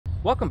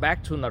Welcome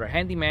back to another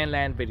Handyman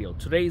Land video.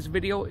 Today's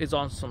video is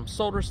on some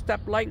solar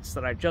step lights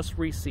that I just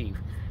received.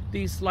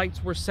 These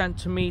lights were sent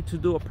to me to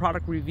do a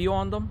product review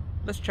on them.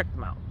 Let's check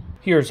them out.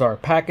 Here's our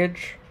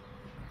package.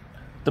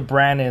 The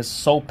brand is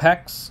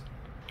Sopex.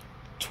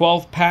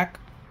 12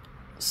 pack,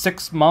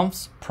 6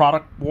 months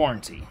product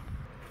warranty.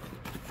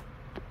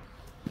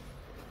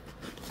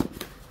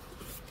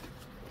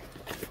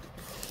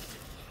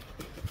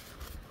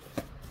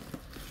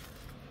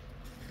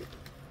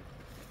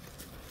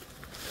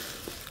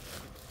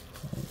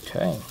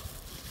 Okay,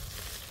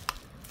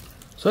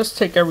 so let's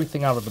take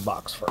everything out of the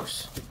box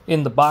first.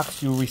 In the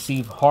box you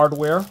receive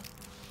hardware,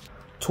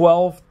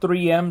 12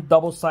 3M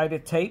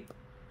double-sided tape,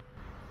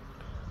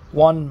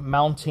 1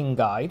 mounting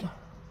guide,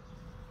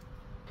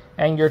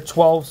 and your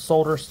 12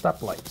 solar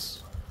step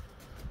lights.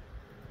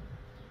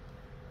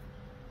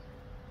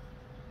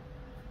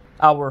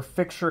 Our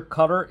fixture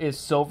cutter is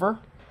silver.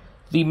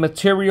 The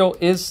material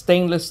is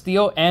stainless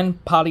steel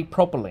and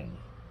polypropylene.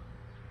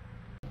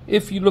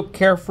 If you look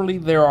carefully,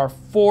 there are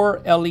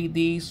 4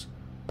 LEDs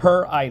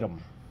per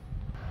item.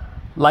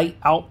 Light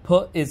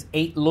output is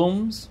 8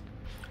 looms.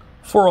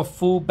 For a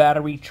full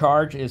battery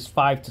charge is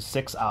 5 to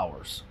 6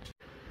 hours.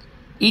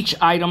 Each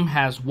item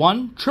has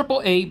one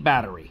AAA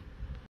battery,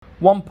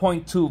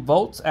 1.2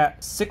 volts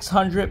at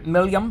 600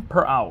 milliamp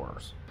per hour.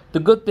 The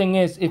good thing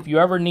is, if you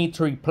ever need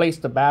to replace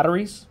the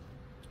batteries,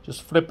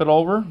 just flip it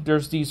over.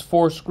 There's these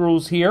 4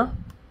 screws here.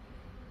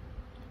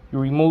 You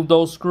remove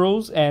those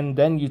screws and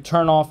then you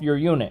turn off your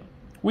unit.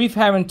 We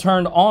haven't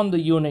turned on the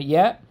unit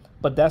yet,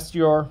 but that's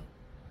your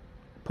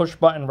push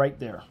button right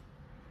there.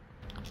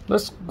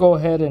 Let's go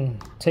ahead and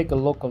take a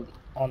look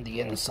on the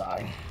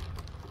inside.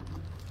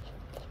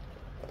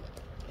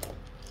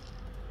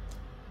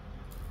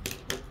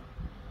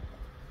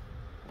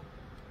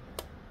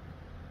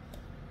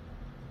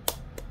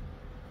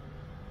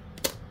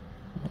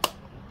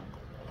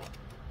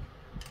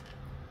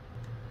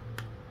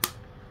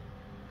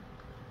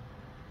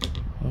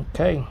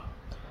 Okay,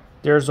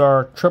 there's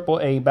our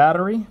AAA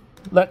battery.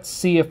 Let's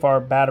see if our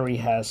battery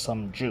has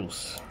some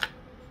juice.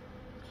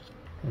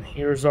 And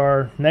here's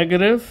our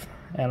negative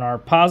and our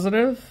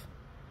positive.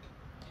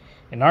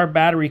 And our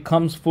battery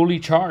comes fully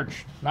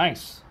charged.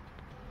 Nice.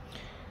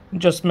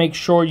 Just make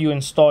sure you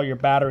install your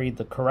battery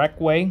the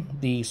correct way.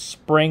 The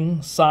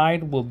spring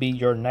side will be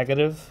your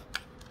negative.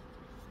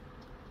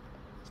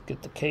 Let's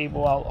get the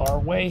cable out our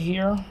way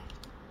here.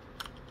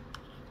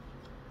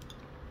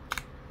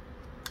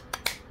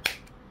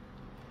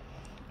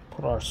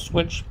 Put our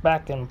switch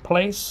back in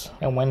place,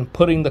 and when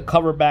putting the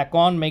cover back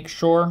on, make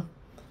sure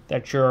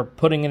that you're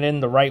putting it in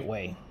the right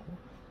way.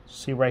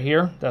 See right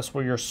here, that's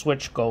where your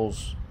switch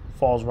goes,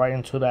 falls right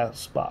into that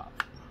spot.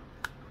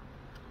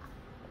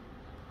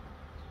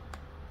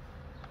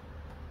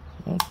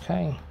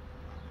 Okay,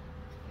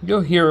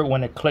 you'll hear it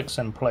when it clicks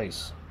in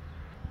place.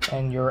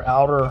 And your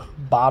outer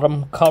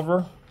bottom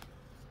cover,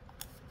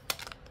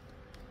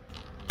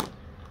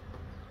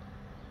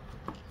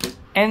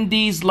 and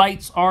these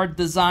lights are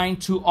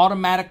designed to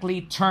automatically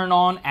turn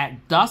on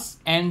at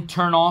dusk and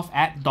turn off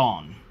at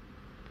dawn.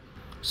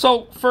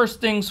 So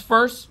first things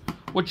first,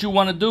 what you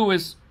want to do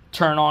is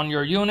turn on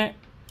your unit.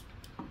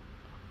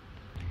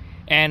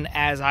 And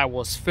as I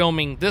was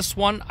filming this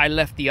one, I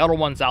left the other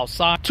ones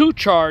outside to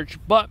charge,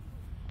 but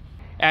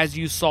as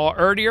you saw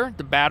earlier,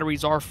 the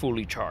batteries are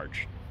fully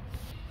charged.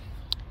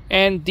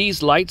 And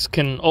these lights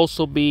can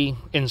also be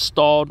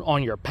installed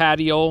on your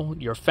patio,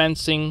 your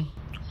fencing,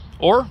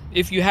 or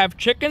if you have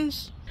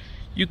chickens,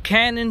 you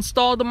can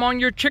install them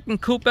on your chicken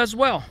coop as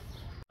well.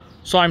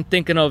 So I'm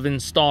thinking of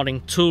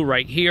installing 2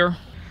 right here,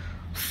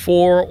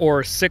 4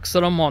 or 6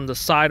 of them on the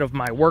side of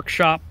my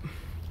workshop.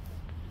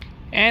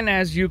 And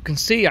as you can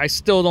see, I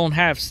still don't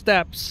have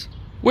steps,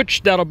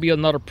 which that'll be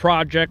another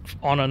project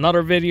on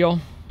another video.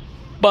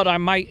 But I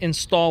might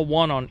install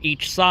 1 on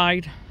each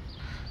side,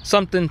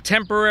 something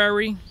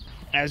temporary.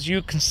 As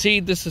you can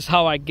see, this is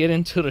how I get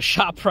into the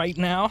shop right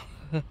now.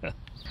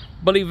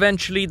 But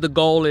eventually the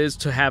goal is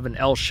to have an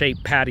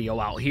L-shaped patio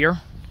out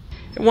here.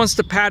 And once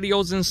the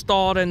patio's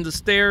installed and the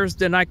stairs,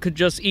 then I could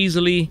just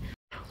easily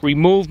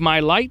remove my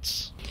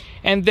lights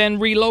and then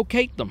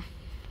relocate them.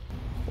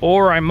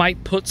 Or I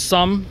might put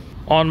some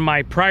on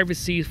my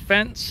privacy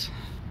fence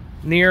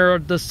near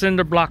the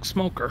cinder block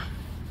smoker.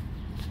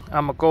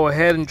 I'm gonna go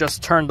ahead and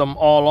just turn them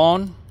all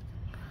on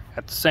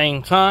at the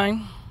same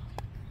time.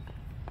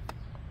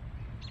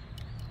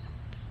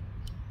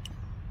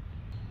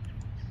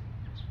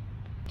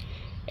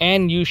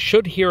 And you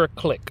should hear a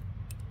click.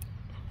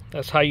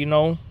 That's how you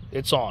know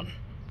it's on.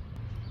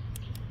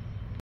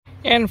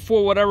 And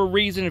for whatever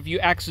reason, if you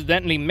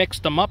accidentally mix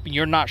them up and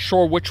you're not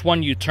sure which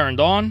one you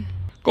turned on,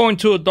 go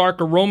into a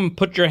darker room and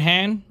put your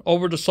hand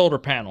over the solar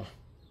panel.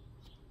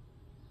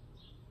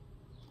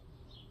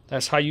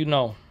 That's how you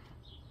know.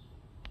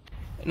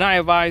 And I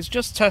advise,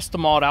 just test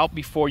them all out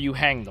before you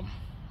hang them.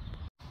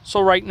 So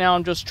right now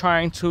I'm just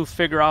trying to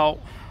figure out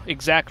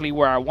exactly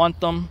where I want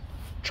them,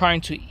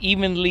 trying to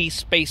evenly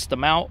space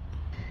them out,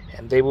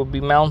 and they will be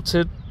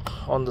mounted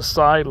on the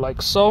side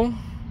like so.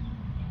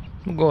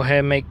 We'll go ahead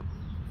and make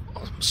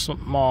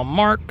small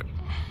mark.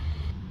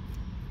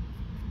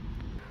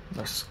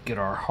 Let's get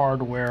our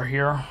hardware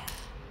here.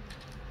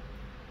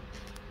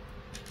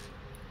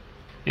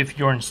 If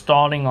you're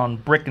installing on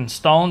brick and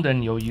stone,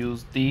 then you'll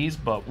use these,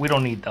 but we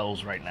don't need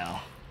those right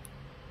now.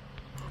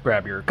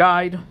 Grab your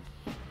guide,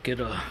 get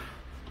a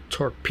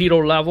torpedo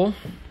level.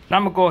 Now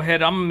I'm gonna go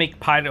ahead, I'm gonna make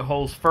pilot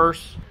holes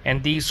first,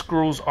 and these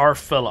screws are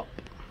Phillips.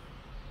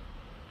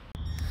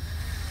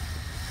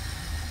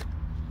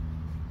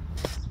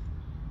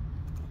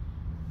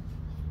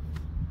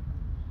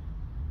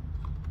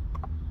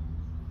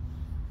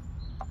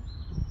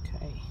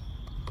 Okay.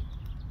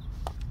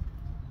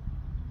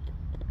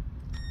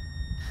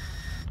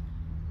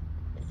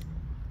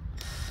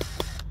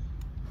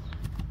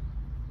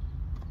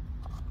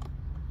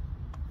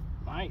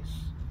 Nice.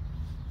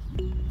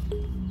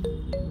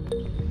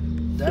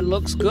 That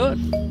looks good.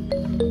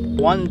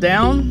 1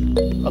 down,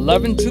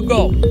 11 to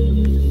go.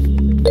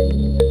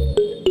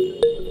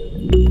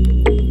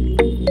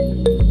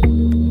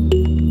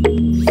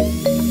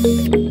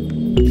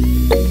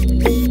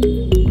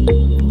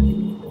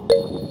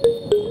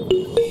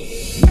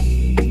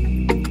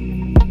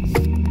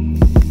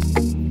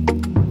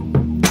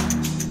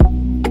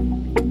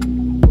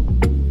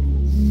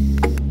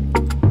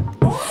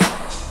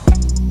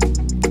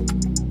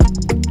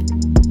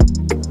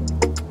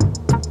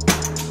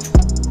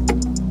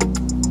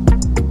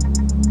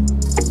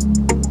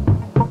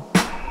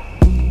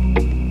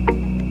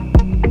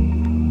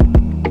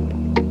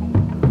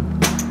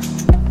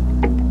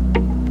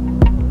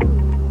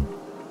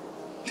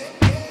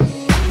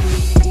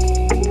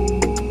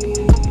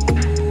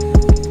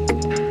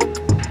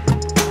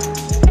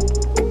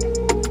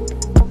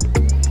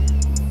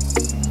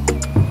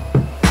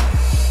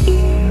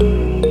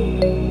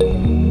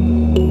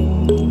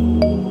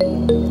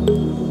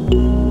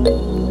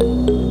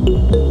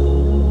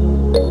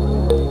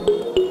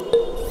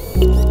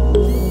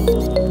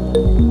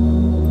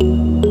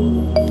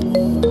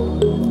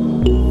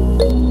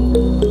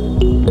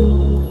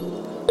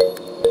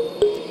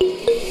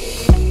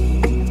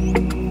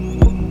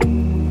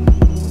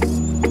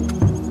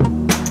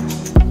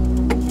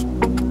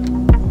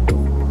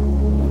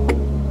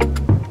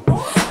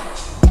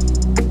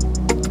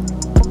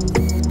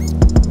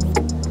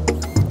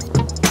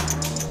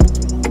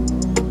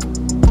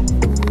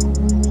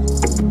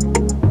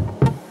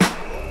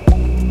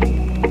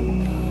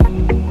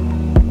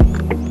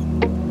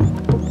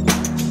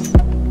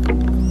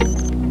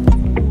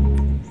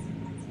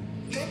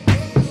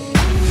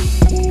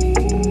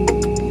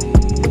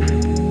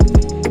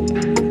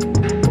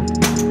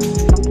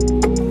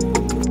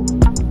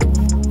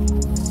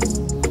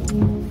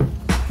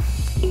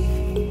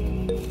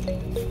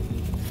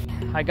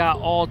 I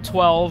got all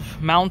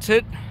 12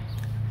 mounted.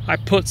 I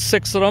put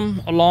 6 of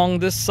them along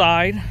this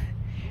side,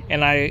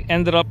 and I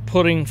ended up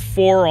putting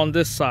 4 on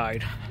this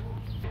side,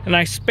 and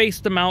I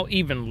spaced them out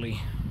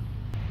evenly,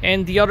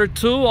 and the other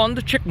 2 on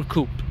the chicken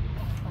coop.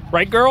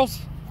 Right, girls?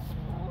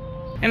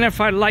 And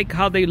if I like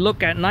how they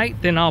look at night,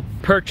 then I'll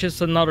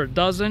purchase another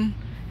dozen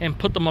and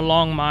put them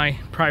along my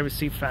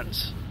privacy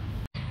fence.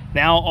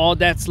 Now all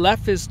that's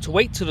left is to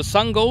wait till the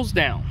sun goes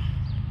down.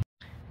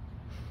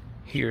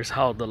 Here's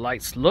how the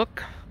lights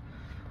look.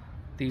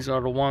 These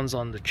are the ones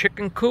on the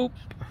chicken coop.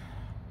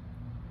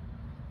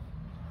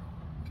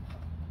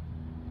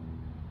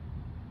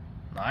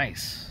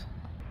 Nice.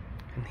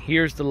 And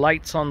here's the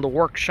lights on the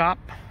workshop.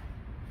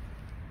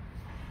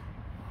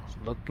 It's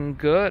looking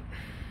good.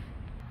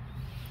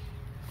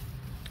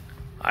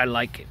 I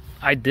like it.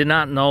 I did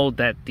not know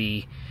that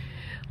the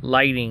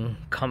lighting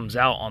comes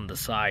out on the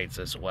sides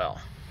as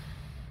well.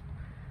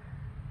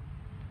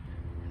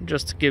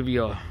 Just to give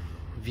you a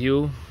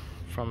view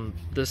from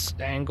this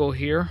angle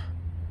here.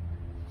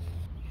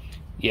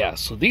 Yeah,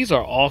 so these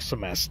are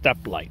awesome as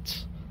step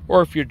lights,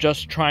 or if you're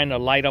just trying to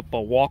light up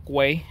a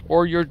walkway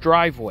or your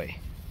driveway.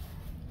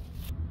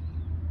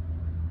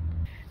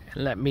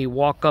 And let me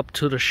walk up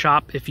to the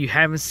shop. If you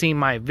haven't seen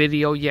my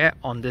video yet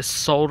on this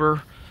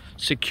solar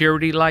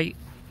security light,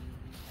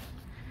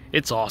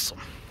 it's awesome.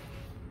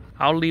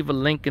 I'll leave a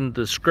link in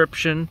the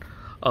description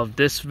of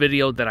this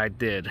video that I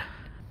did.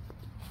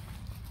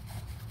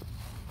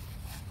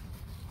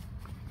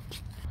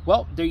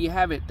 Well, there you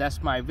have it.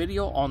 That's my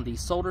video on the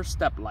solar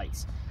step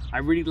lights. I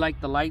really like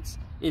the lights.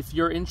 If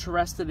you're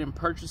interested in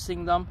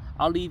purchasing them,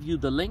 I'll leave you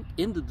the link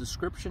in the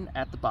description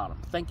at the bottom.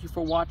 Thank you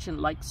for watching.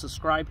 Like,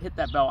 subscribe, hit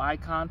that bell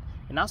icon,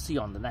 and I'll see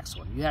you on the next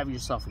one. You have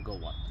yourself a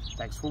good one.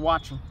 Thanks for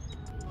watching.